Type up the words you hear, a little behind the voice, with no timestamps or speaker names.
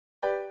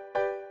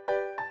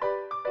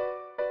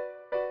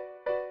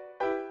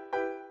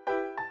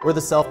We're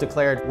the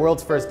self-declared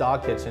world's first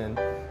dog kitchen,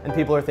 and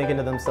people are thinking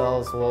to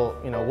themselves, well,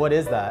 what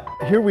is that?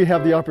 Here we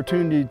have the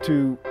opportunity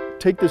to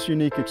take this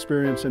unique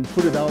experience and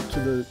put it out to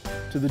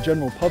the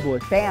general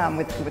public. Bam,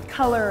 with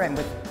color and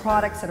with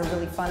products that are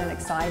really fun and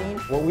exciting.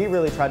 What we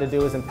really try to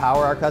do is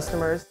empower our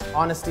customers.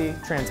 Honesty,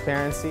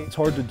 transparency. It's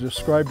hard to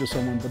describe to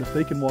someone, but if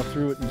they can walk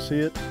through it and see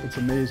it, it's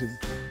amazing.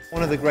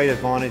 One of the great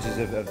advantages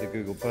of the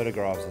Google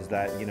Photographs is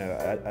that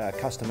a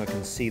customer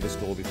can see the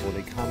store before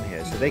they come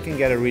here, so they can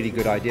get a really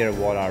good idea of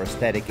what our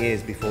aesthetic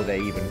is before they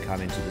even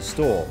come into the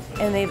store.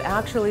 And they've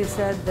actually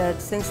said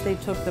that since they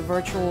took the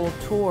virtual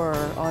tour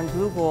on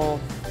Google,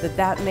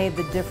 that made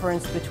the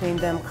difference between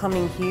them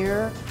coming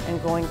here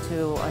and going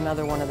to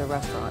another one of the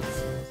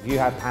restaurants. If you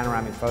have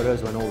panoramic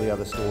photos when all the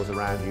other stores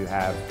around you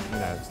have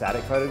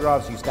static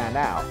photographs, you stand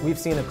out. We've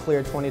seen a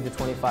clear 20 to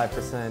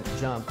 25%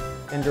 jump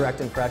in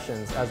direct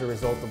impressions as a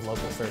result of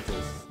local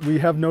searches. We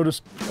have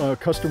noticed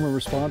customer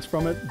response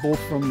from it, both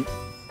from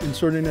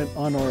inserting it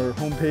on our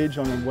homepage,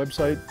 on our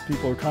website.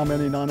 People are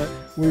commenting on it.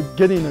 We're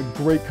getting a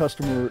great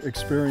customer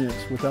experience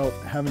without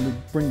having to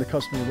bring the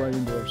customer right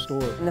into our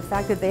store. And the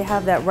fact that they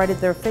have that right at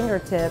their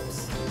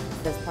fingertips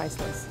is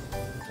priceless.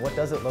 What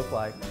does it look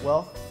like?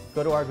 Well,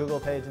 go to our Google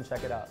page and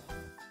check it out.